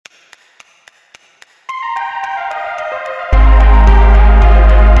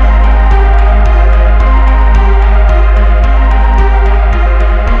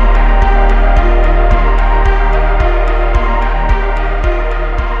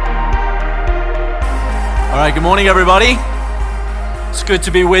right, good morning, everybody. It's good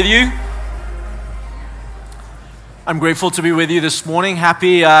to be with you. I'm grateful to be with you this morning.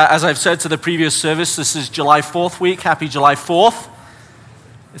 Happy, as I've said to the previous service, this is July 4th week. Happy July 4th.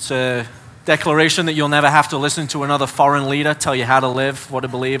 It's a declaration that you'll never have to listen to another foreign leader tell you how to live, what to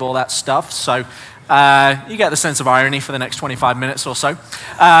believe, all that stuff. So you get the sense of irony for the next 25 minutes or so.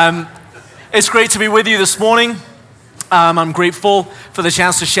 It's great to be with you this morning. I'm grateful for the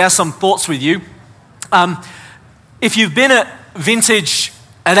chance to share some thoughts with you. If you've been at Vintage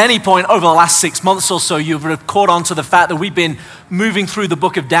at any point over the last 6 months or so, you would have caught on to the fact that we've been moving through the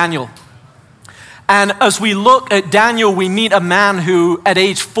book of Daniel. And as we look at Daniel, we meet a man who, at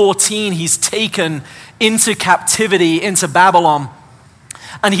age 14, he's taken into captivity, into Babylon.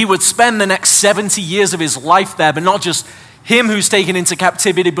 And he would spend the next 70 years of his life there, but not just him who's taken into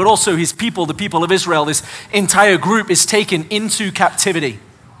captivity, but also his people, the people of Israel. This entire group is taken into captivity.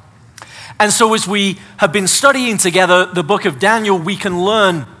 And so as we have been studying together the book of Daniel, we can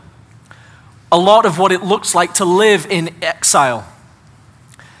learn a lot of what it looks like to live in exile.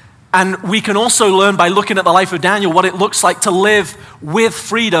 And we can also learn by looking at the life of Daniel what it looks like to live with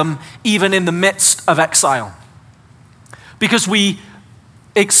freedom even in the midst of exile. Because we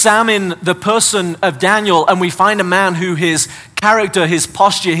examine the person of Daniel and we find a man who his character, his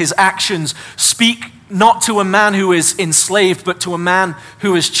posture, his actions speak not to a man who is enslaved, but to a man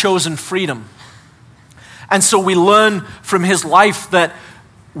who has chosen freedom. And so we learn from his life that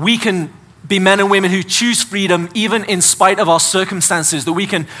we can be men and women who choose freedom even in spite of our circumstances, that we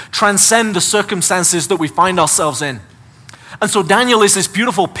can transcend the circumstances that we find ourselves in. And so Daniel is this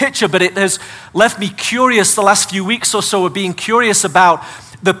beautiful picture, but it has left me curious the last few weeks or so of being curious about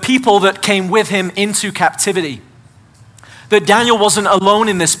the people that came with him into captivity. That Daniel wasn't alone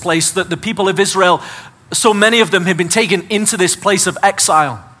in this place, that the people of Israel, so many of them had been taken into this place of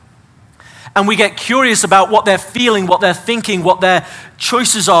exile. And we get curious about what they're feeling, what they're thinking, what their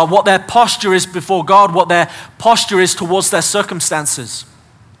choices are, what their posture is before God, what their posture is towards their circumstances.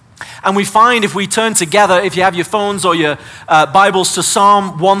 And we find, if we turn together, if you have your phones or your Bibles, to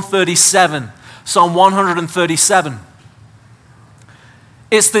Psalm 137, Psalm 137.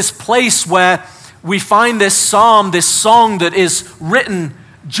 It's this place where we find this psalm, this song that is written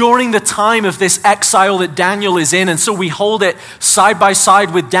during the time of this exile that Daniel is in. And so we hold it side by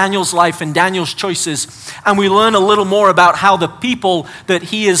side with Daniel's life and Daniel's choices. And we learn a little more about how the people that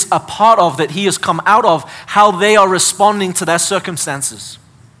he is a part of, that he has come out of, how they are responding to their circumstances.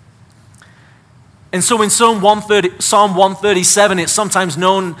 And so in Psalm 137, it's sometimes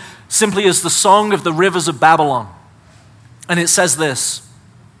known simply as the Song of the Rivers of Babylon. And it says this: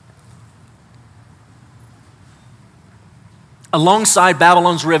 alongside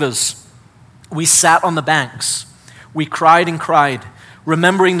Babylon's rivers, we sat on the banks. We cried and cried,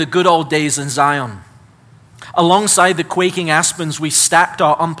 remembering the good old days in Zion. Alongside the quaking aspens, we stacked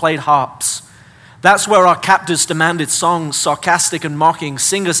our unplayed harps. That's where our captors demanded songs, sarcastic and mocking.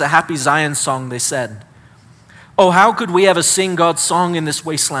 Sing us a happy Zion song, they said. Oh, how could we ever sing God's song in this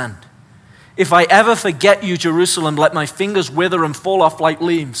wasteland? If I ever forget you, Jerusalem, let my fingers wither and fall off like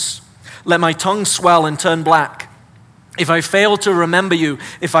leaves. Let my tongue swell and turn black. If I fail to remember you,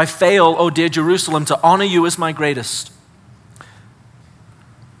 if I fail, oh dear Jerusalem, to honor you as my greatest.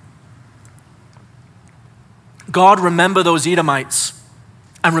 God, remember those Edomites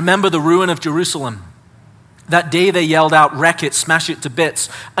and remember the ruin of Jerusalem. That day they yelled out, wreck it, smash it to bits.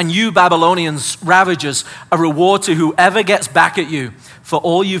 And you Babylonians, ravagers, a reward to whoever gets back at you for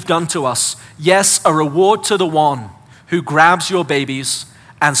all you've done to us. Yes, a reward to the one who grabs your babies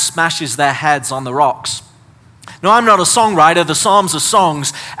and smashes their heads on the rocks. Now, I'm not a songwriter. The Psalms are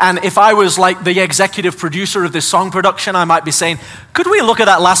songs. And if I was like the executive producer of this song production, I might be saying, could we look at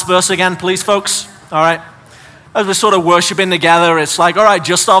that last verse again, please, folks? All right. As we're sort of worshiping together, it's like, all right,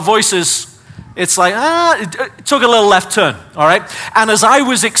 just our voices. It's like, it took a little left turn, all right? And as I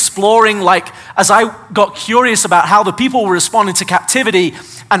was exploring, as I got curious about how the people were responding to captivity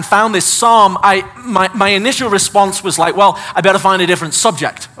and found this psalm, my initial response was like, well, I better find a different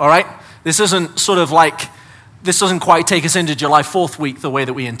subject, all right? This doesn't quite take us into July 4th week the way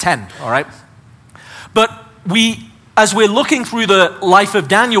that we intend, all right? But as we're looking through the life of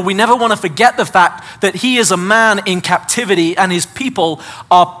Daniel, we never want to forget the fact that he is a man in captivity and his people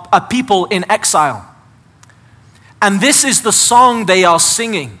are a people in exile. And this is the song they are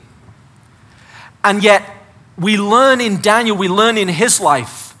singing. And yet, we learn in Daniel, we learn in his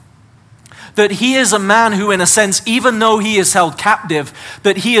life that he is a man who, in a sense, even though he is held captive,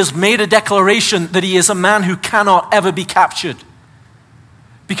 that he has made a declaration that he is a man who cannot ever be captured.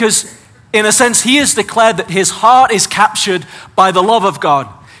 Because in a sense, he has declared that his heart is captured by the love of God.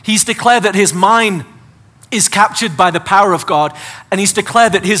 He's declared that his mind is captured by the power of God, and he's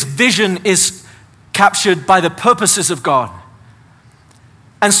declared that his vision is captured by the purposes of God.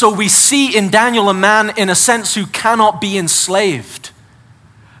 And so we see in Daniel a man, in a sense, who cannot be enslaved.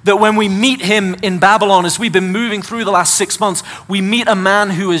 That when we meet him in Babylon, as we've been moving through the last 6 months, we meet a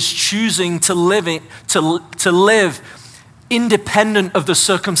man who is choosing to live independent of the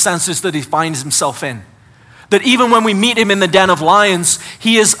circumstances that he finds himself in. That even when we meet him in the den of lions,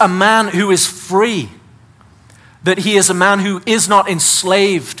 he is a man who is free. That he is a man who is not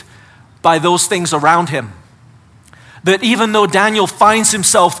enslaved by those things around him. That even though Daniel finds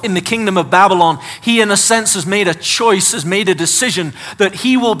himself in the kingdom of Babylon, he in a sense has made a choice, has made a decision that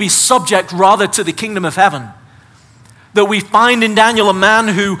he will be subject rather to the kingdom of heaven. That we find in Daniel a man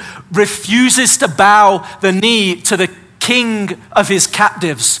who refuses to bow the knee to the king of his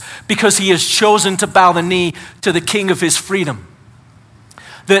captives because he has chosen to bow the knee to the king of his freedom.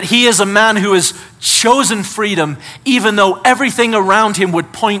 That he is a man who has chosen freedom even though everything around him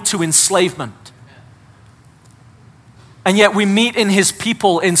would point to enslavement. And yet we meet in his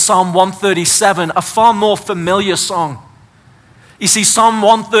people in Psalm 137, a far more familiar song. You see, Psalm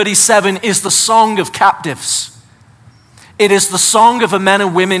 137 is the song of captives. It is the song of men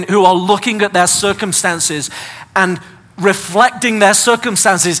and women who are looking at their circumstances and reflecting their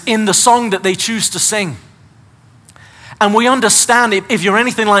circumstances in the song that they choose to sing. And we understand, if you're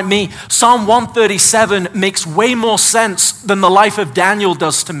anything like me, Psalm 137 makes way more sense than the life of Daniel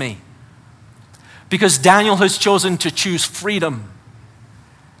does to me. Because Daniel has chosen to choose freedom.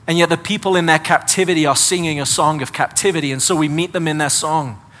 And yet the people in their captivity are singing a song of captivity. And so we meet them in their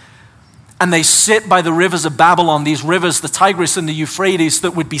song. And they sit by the rivers of Babylon, these rivers, the Tigris and the Euphrates,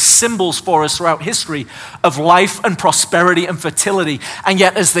 that would be symbols for us throughout history of life and prosperity and fertility. And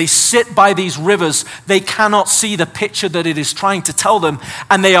yet as they sit by these rivers, they cannot see the picture that it is trying to tell them.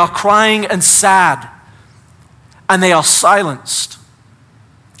 And they are crying and sad. And they are silenced.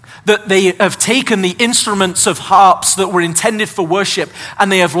 That they have taken the instruments of harps that were intended for worship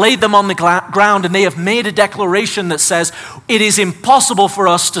and they have laid them on the ground and they have made a declaration that says, it is impossible for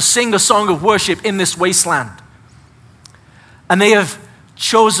us to sing a song of worship in this wasteland. And they have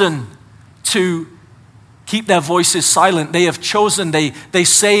chosen to keep their voices silent. They have chosen, they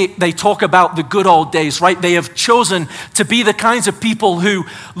talk about the good old days, right? They have chosen to be the kinds of people who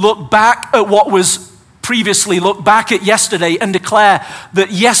look back at what was previously, look back at yesterday and declare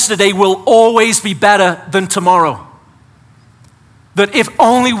that yesterday will always be better than tomorrow. That if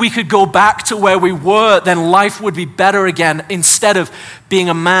only we could go back to where we were, then life would be better again, instead of being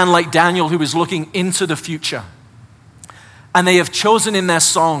a man like Daniel who is looking into the future. And they have chosen in their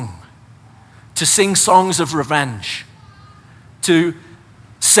song to sing songs of revenge, to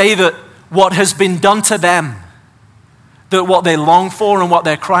say that what has been done to them, that what they long for and what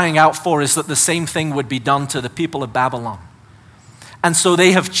they're crying out for is that the same thing would be done to the people of Babylon. And so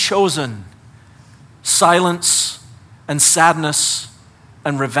they have chosen silence and sadness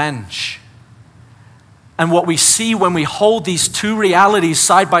and revenge. And what we see when we hold these two realities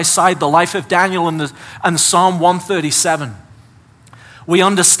side by side, the life of Daniel and Psalm 137, we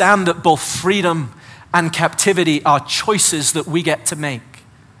understand that both freedom and captivity are choices that we get to make.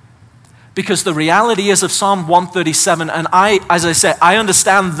 Because the reality is of Psalm 137, and as I said, I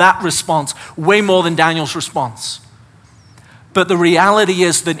understand that response way more than Daniel's response. But the reality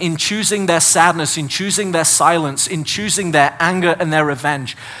is that in choosing their sadness, in choosing their silence, in choosing their anger and their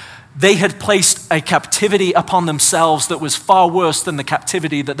revenge, they had placed a captivity upon themselves that was far worse than the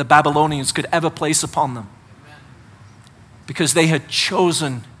captivity that the Babylonians could ever place upon them. Because they had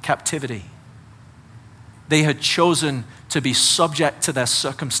chosen captivity. They had chosen to be subject to their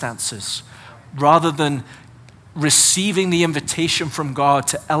circumstances rather than receiving the invitation from God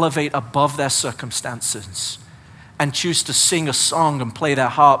to elevate above their circumstances and choose to sing a song and play their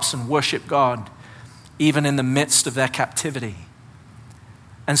harps and worship God even in the midst of their captivity.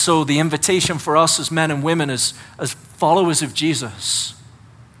 And so the invitation for us as men and women, as followers of Jesus,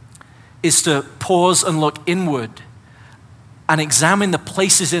 is to pause and look inward and examine the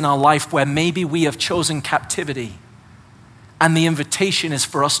places in our life where maybe we have chosen captivity. And the invitation is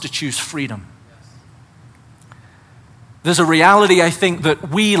for us to choose freedom. There's a reality, I think, that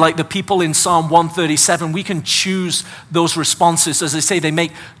we, like the people in Psalm 137, we can choose those responses. As I say, they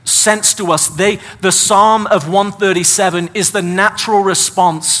make sense to us. The Psalm of 137 is the natural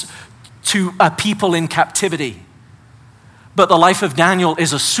response to a people in captivity. But the life of Daniel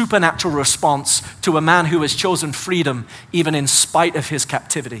is a supernatural response to a man who has chosen freedom even in spite of his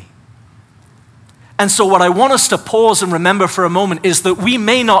captivity. And so what I want us to pause and remember for a moment is that we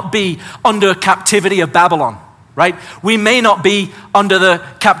may not be under captivity of Babylon, right? We may not be under the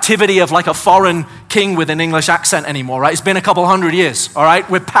captivity of like a foreign king with an English accent anymore, right? It's been a couple hundred years, all right?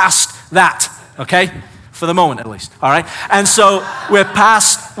 We're past that, okay? For the moment, at least, all right? And so we're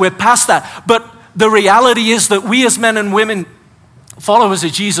past that. But the reality is that we as men and women, followers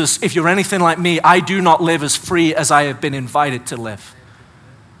of Jesus, if you're anything like me, I do not live as free as I have been invited to live.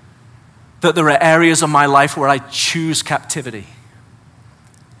 That there are areas of my life where I choose captivity.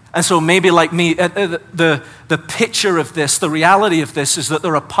 And so maybe like me, the picture of this, the reality of this is that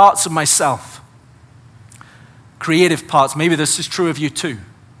there are parts of myself, creative parts, maybe this is true of you too,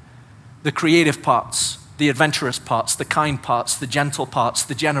 the creative parts, the adventurous parts, the kind parts, the gentle parts,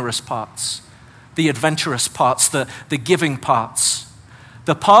 the generous parts, the adventurous parts, the giving parts,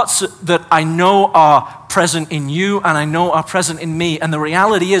 the parts that I know are present in you and I know are present in me. And the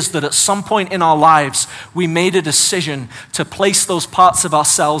reality is that at some point in our lives, we made a decision to place those parts of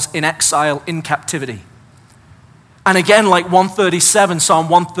ourselves in exile, in captivity. And again, like Psalm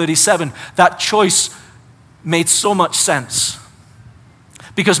 137, that choice made so much sense.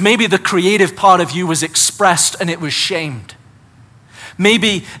 Because maybe the creative part of you was expressed and it was shamed.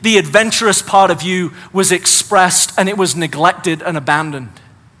 Maybe the adventurous part of you was expressed and it was neglected and abandoned.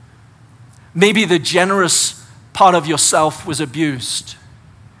 Maybe the generous part of yourself was abused.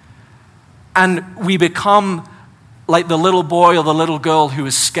 And we become like the little boy or the little girl who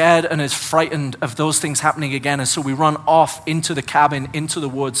is scared and is frightened of those things happening again. And so we run off into the cabin, into the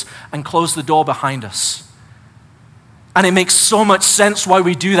woods, and close the door behind us. And it makes so much sense why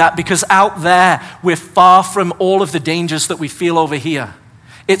we do that, because out there, we're far from all of the dangers that we feel over here.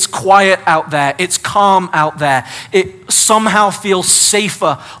 It's quiet out there. It's calm out there. It somehow feels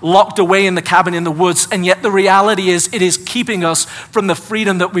safer locked away in the cabin in the woods. And yet the reality is it is keeping us from the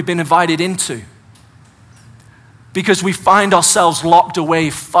freedom that we've been invited into. Because we find ourselves locked away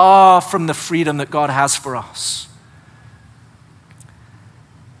far from the freedom that God has for us.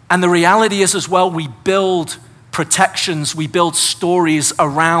 And the reality is as well, we build protections, we build stories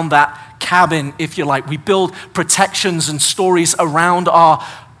around that cabin, if you like. We build protections and stories around our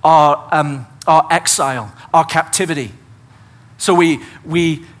exile, our captivity. So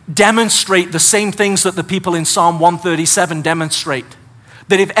we demonstrate the same things that the people in Psalm 137 demonstrate.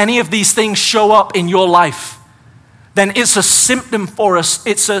 That if any of these things show up in your life, then it's a symptom for us,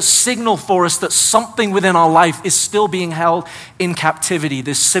 it's a signal for us that something within our life is still being held in captivity.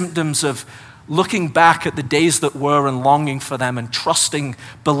 There's symptoms of looking back at the days that were and longing for them and trusting,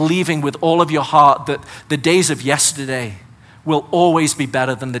 believing with all of your heart that the days of yesterday will always be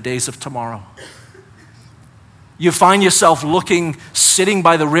better than the days of tomorrow. You find yourself sitting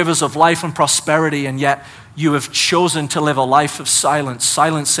by the rivers of life and prosperity, and yet you have chosen to live a life of silence,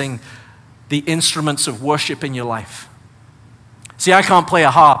 silencing the instruments of worship in your life. See, I can't play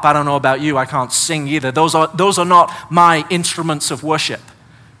a harp. I don't know about you. I can't sing either. Those are not my instruments of worship,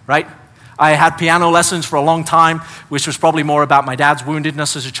 right? I had piano lessons for a long time, which was probably more about my dad's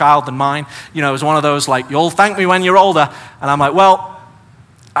woundedness as a child than mine. You know, it was one of those like, you'll thank me when you're older. And I'm like, well,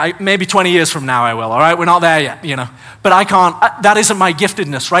 maybe 20 years from now I will, all right? We're not there yet, you know. But I can't, that isn't my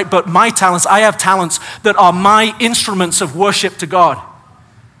giftedness, right? But my talents, I have talents that are my instruments of worship to God.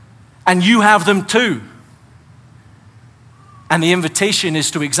 And you have them too. And the invitation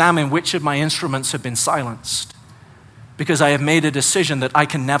is to examine which of my instruments have been silenced. Because I have made a decision that I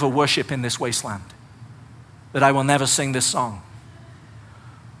can never worship in this wasteland. That I will never sing this song.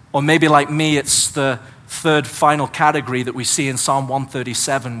 Or maybe like me, it's the third final category that we see in Psalm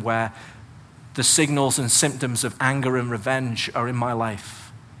 137, where the signals and symptoms of anger and revenge are in my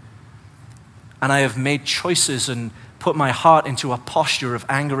life. And I have made choices and put my heart into a posture of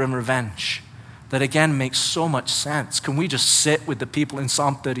anger and revenge that again makes so much sense. Can we just sit with the people in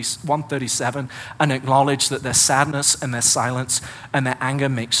Psalm 137 and acknowledge that their sadness and their silence and their anger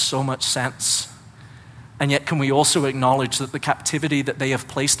makes so much sense? And yet can we also acknowledge that the captivity that they have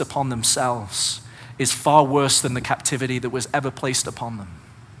placed upon themselves is far worse than the captivity that was ever placed upon them?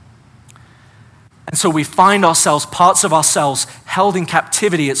 And so we find ourselves, parts of ourselves, held in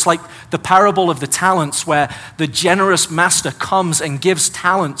captivity. It's like the parable of the talents, where the generous master comes and gives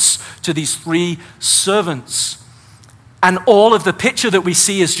talents to these 3 servants. And all of the picture that we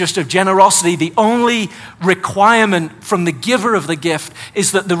see is just of generosity. The only requirement from the giver of the gift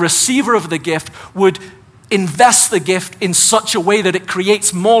is that the receiver of the gift would invest the gift in such a way that it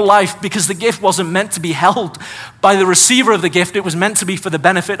creates more life, because the gift wasn't meant to be held by the receiver of the gift. It was meant to be for the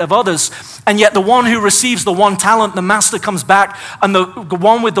benefit of others. And yet the one who receives the 1 talent, the master comes back, and the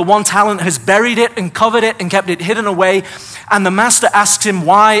one with the 1 talent has buried it and covered it and kept it hidden away. And the master asks him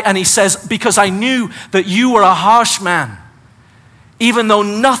why, and he says, because I knew that you were a harsh man. Even though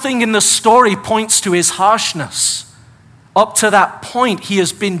nothing in the story points to his harshness, Up to that point, he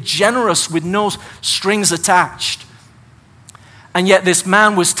has been generous with no strings attached. And yet this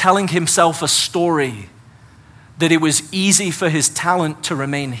man was telling himself a story that it was easy for his talent to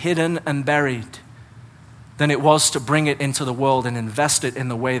remain hidden and buried than it was to bring it into the world and invest it in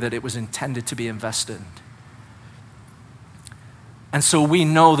the way that it was intended to be invested. And so we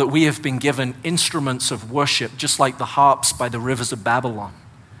know that we have been given instruments of worship, just like the harps by the rivers of Babylon.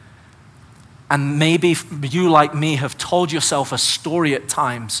 And maybe you, like me, have told yourself a story at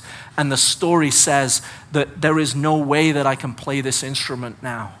times, and the story says that there is no way that I can play this instrument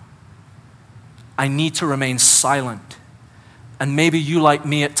now. I need to remain silent. And maybe you, like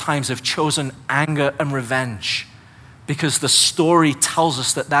me, at times have chosen anger and revenge because the story tells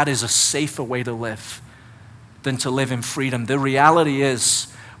us that that is a safer way to live than to live in freedom. The reality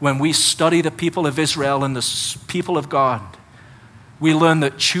is, when we study the people of Israel and the people of God, we learn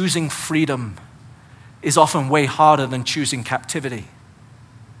that choosing freedom is often way harder than choosing captivity.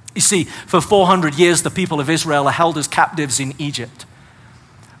 You see, for 400 years, the people of Israel are held as captives in Egypt.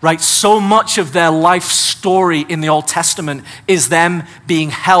 Right? So much of their life story in the Old Testament is them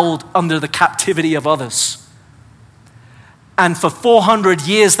being held under the captivity of others. And for 400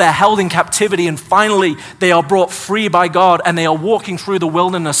 years, they're held in captivity, and finally, they are brought free by God, and they are walking through the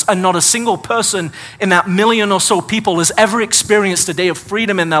wilderness, and not a single person in that million or so people has ever experienced a day of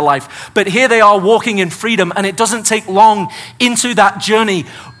freedom in their life. But here they are walking in freedom, and it doesn't take long into that journey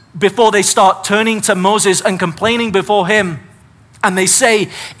before they start turning to Moses and complaining before him. And they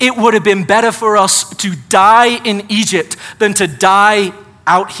say, it would have been better for us to die in Egypt than to die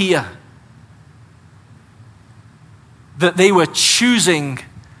out here. That they were choosing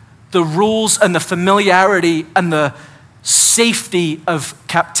the rules and the familiarity and the safety of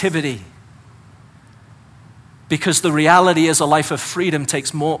captivity. Because the reality is, a life of freedom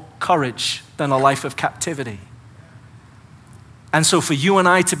takes more courage than a life of captivity. And so for you and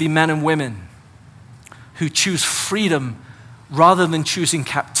I to be men and women who choose freedom rather than choosing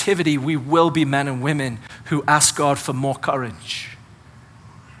captivity, we will be men and women who ask God for more courage.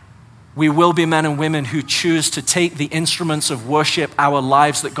 We will be men and women who choose to take the instruments of worship, our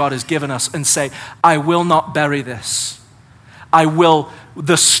lives that God has given us, and say, I will not bury this.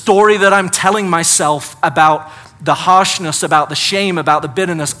 The story that I'm telling myself about the harshness, about the shame, about the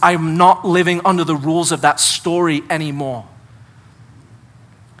bitterness, I'm not living under the rules of that story anymore.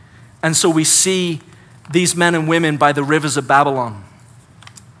 And so we see these men and women by the rivers of Babylon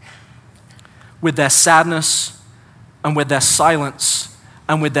with their sadness and with their silence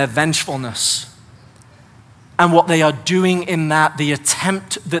and with their vengefulness. And what they are doing in that, the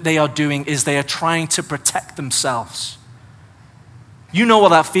attempt that they are doing, is they are trying to protect themselves. You know what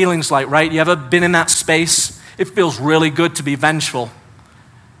that feeling's like, right? You ever been in that space? It feels really good to be vengeful.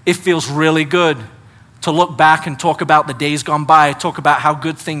 It feels really good to look back and talk about the days gone by, talk about how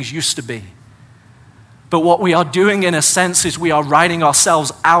good things used to be. But what we are doing, in a sense, is we are writing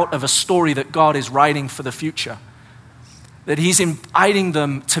ourselves out of a story that God is writing for the future. That he's inviting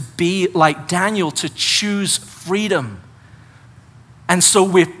them to be like Daniel, to choose freedom. And so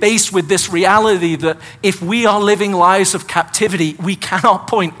we're faced with this reality that if we are living lives of captivity, we cannot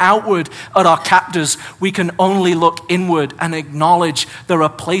point outward at our captors. We can only look inward and acknowledge there are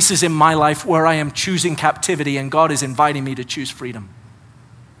places in my life where I am choosing captivity, and God is inviting me to choose freedom.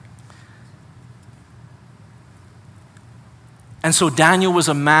 And so Daniel was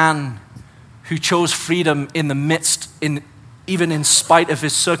a man who chose freedom in the midst, even in spite of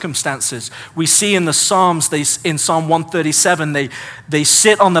his circumstances. We see in the Psalms, in Psalm 137, they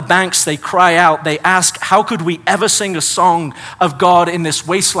sit on the banks, they cry out, they ask, how could we ever sing a song of God in this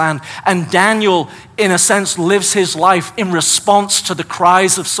wasteland? And Daniel, in a sense, lives his life in response to the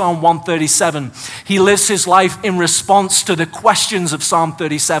cries of Psalm 137. He lives his life in response to the questions of Psalm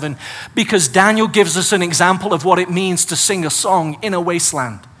 37, because Daniel gives us an example of what it means to sing a song in a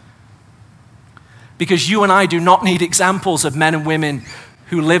wasteland. Because you and I do not need examples of men and women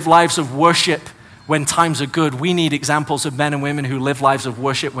who live lives of worship when times are good. We need examples of men and women who live lives of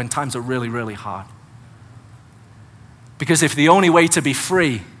worship when times are really, really hard. Because if the only way to be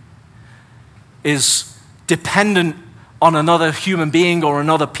free is dependent on another human being or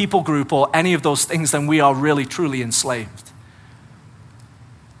another people group or any of those things, then we are really, truly enslaved.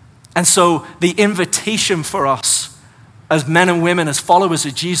 And so the invitation for us as men and women, as followers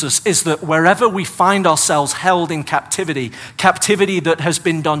of Jesus, is that wherever we find ourselves held in captivity, captivity that has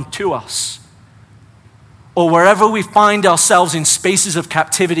been done to us, or wherever we find ourselves in spaces of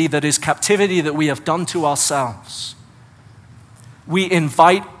captivity that is captivity that we have done to ourselves, we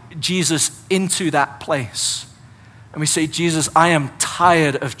invite Jesus into that place And we say, Jesus, I am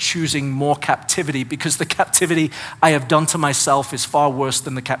tired of choosing more captivity because the captivity I have done to myself is far worse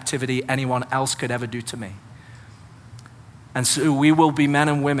than the captivity anyone else could ever do to me. And so we will be men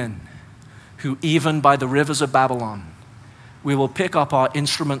and women who, even by the rivers of Babylon, we will pick up our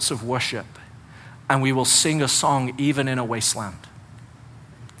instruments of worship and we will sing a song even in a wasteland.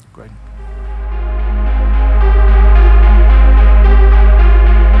 Great.